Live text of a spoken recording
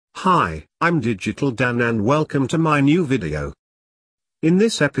Hi, I'm Digital Dan and welcome to my new video. In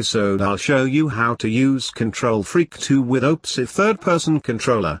this episode I'll show you how to use Control Freak 2 with Opsive third-person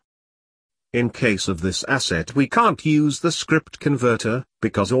controller. In case of this asset we can't use the script converter,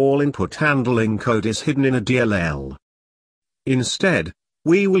 because all input handling code is hidden in a DLL. Instead,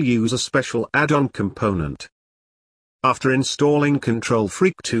 we will use a special add-on component. After installing Control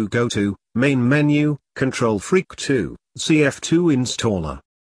Freak 2, go to Main Menu, Control Freak 2, CF2 Installer.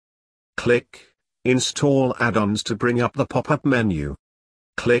 Click Install Add-ons to bring up the pop-up menu.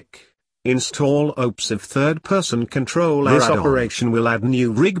 Click Install Opsive third-person controller add-on. This operation will add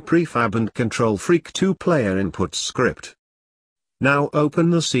new rig prefab and Control Freak 2 player input script. Now open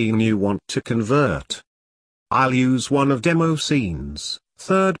the scene you want to convert. I'll use one of demo scenes,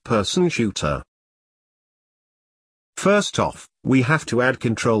 third-person shooter. First off, we have to add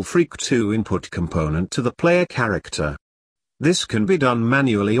Control Freak 2 input component to the player character. This can be done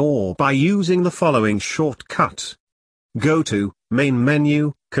manually or by using the following shortcut. Go to Main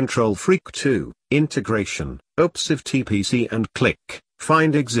Menu, Control Freak 2, Integration, Opsive TPC and click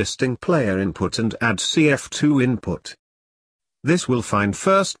Find Existing Player Input and add CF2 input. This will find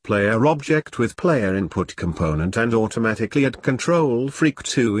first player object with player input component and automatically add Control Freak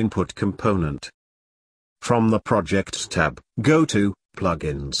 2 input component. From the Projects tab, go to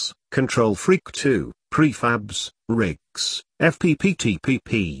Plugins, Control Freak 2, Prefabs, Rigs,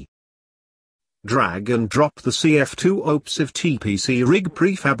 FPP-TPP. Drag and drop the CF2 Opsive TPC rig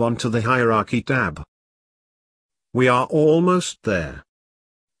prefab onto the Hierarchy tab. We are almost there.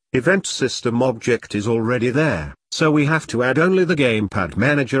 Event System object is already there, so we have to add only the Gamepad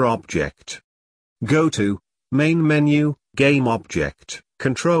Manager object. Go to Main Menu, Game Object,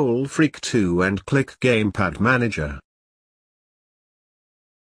 Control Freak 2 and click Gamepad Manager.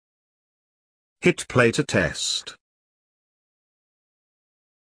 Hit play to test.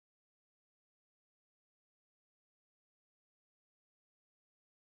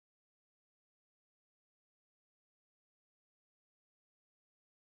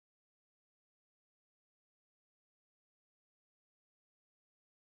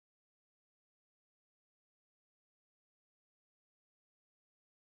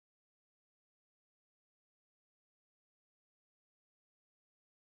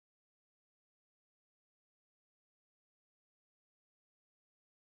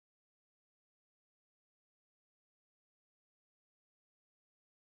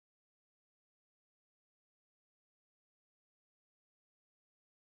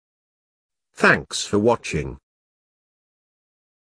 Thanks for watching.